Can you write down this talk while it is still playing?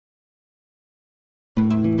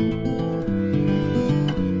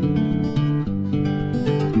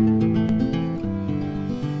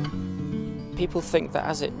people think that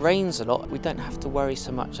as it rains a lot, we don't have to worry so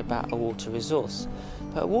much about a water resource.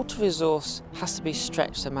 But a water resource has to be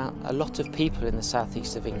stretched among a lot of people in the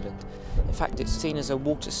southeast of England. In fact, it's seen as a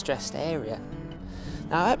water-stressed area.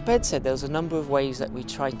 Now at BedZED there was a number of ways that we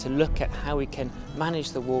tried to look at how we can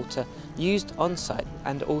manage the water used on site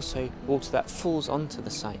and also water that falls onto the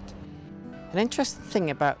site. An interesting thing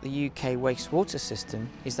about the UK wastewater system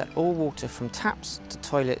is that all water from taps to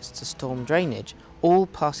toilets to storm drainage all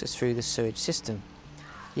passes through the sewage system.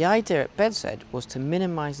 The idea at BedZED was to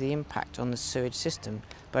minimise the impact on the sewage system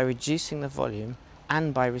by reducing the volume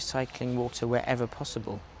and by recycling water wherever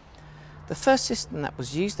possible. The first system that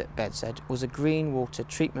was used at BedZED was a green water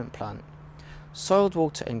treatment plant. Soiled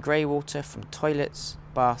water and grey water from toilets,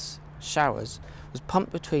 baths, showers was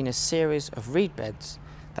pumped between a series of reed beds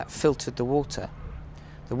that filtered the water.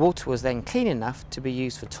 The water was then clean enough to be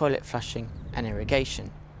used for toilet flushing and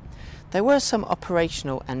irrigation. There were some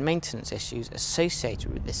operational and maintenance issues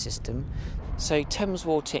associated with this system, so Thames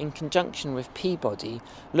Water, in conjunction with Peabody,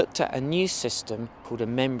 looked at a new system called a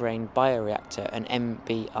membrane bioreactor, an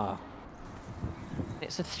MBR.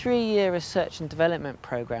 It's a 3-year research and development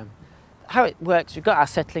programme. How it works, we've got our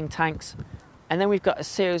settling tanks and then we've got a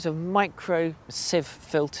series of micro sieve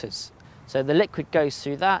filters. So the liquid goes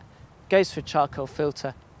through that, goes through a charcoal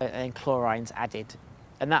filter and chlorine's added.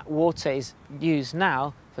 And that water is used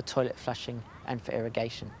now for toilet flushing and for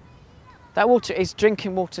irrigation. That water is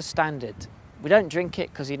drinking water standard. We don't drink it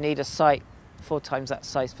because you need a site 4 times that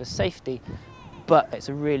size for safety, but it's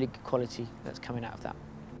a really good quality that's coming out of that.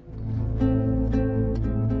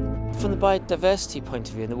 From the biodiversity point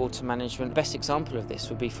of view and the water management, the best example of this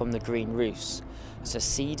would be from the green roofs. It's a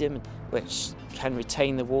sedum which can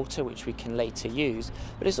retain the water, which we can later use,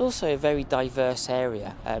 but it's also a very diverse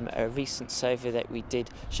area. A recent survey that we did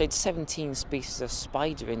showed 17 species of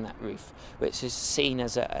spider in that roof, which is seen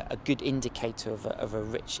as a good indicator of a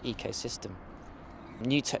rich ecosystem.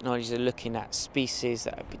 New technologies are looking at species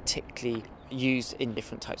that are particularly used in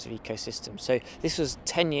different types of ecosystems. So this was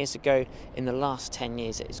 10 years ago. In the last 10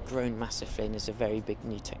 years it has grown massively and is a very big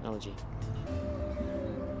new technology.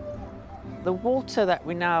 The water that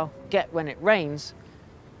we now get when it rains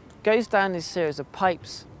goes down this series of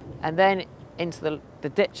pipes and then into the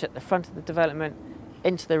ditch at the front of the development,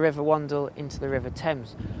 into the River Wandle, into the River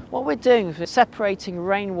Thames. What we're doing is we're separating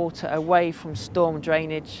rainwater away from storm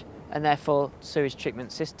drainage and therefore sewage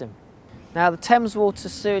treatment system. Now the Thames water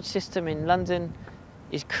sewage system in London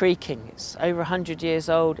is creaking. It's over 100 years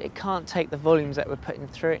old. It can't take the volumes that we're putting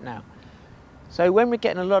through it now. So when we're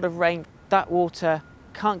getting a lot of rain, that water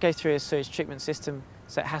can't go through a sewage treatment system,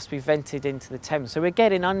 so it has to be vented into the Thames. So we're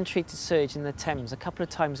getting untreated sewage in the Thames a couple of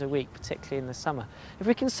times a week, particularly in the summer. If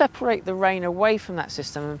we can separate the rain away from that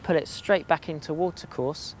system and put it straight back into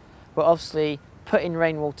watercourse, we're obviously putting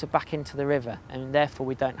rainwater back into the river and therefore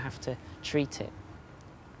we don't have to treat it.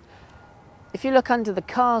 If you look under the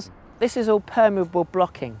cars, this is all permeable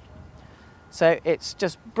blocking. So it's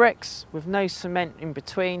just bricks with no cement in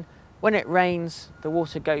between. When it rains, the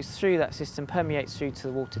water goes through that system, permeates through to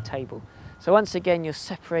the water table. So once again, you're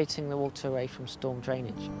separating the water away from storm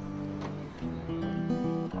drainage.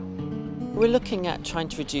 We're looking at trying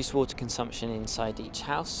to reduce water consumption inside each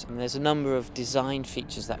house, and there's a number of design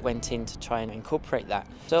features that went in to try and incorporate that.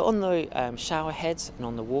 So on the shower heads and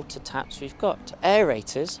on the water taps, we've got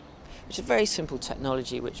aerators, which is a very simple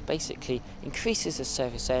technology which basically increases the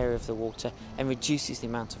surface area of the water and reduces the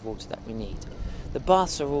amount of water that we need. The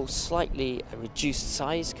baths are all slightly reduced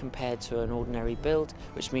size compared to an ordinary build,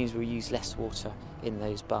 which means we use less water in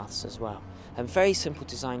those baths as well. And very simple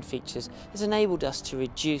design features has enabled us to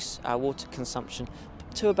reduce our water consumption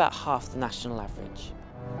to about half the national average.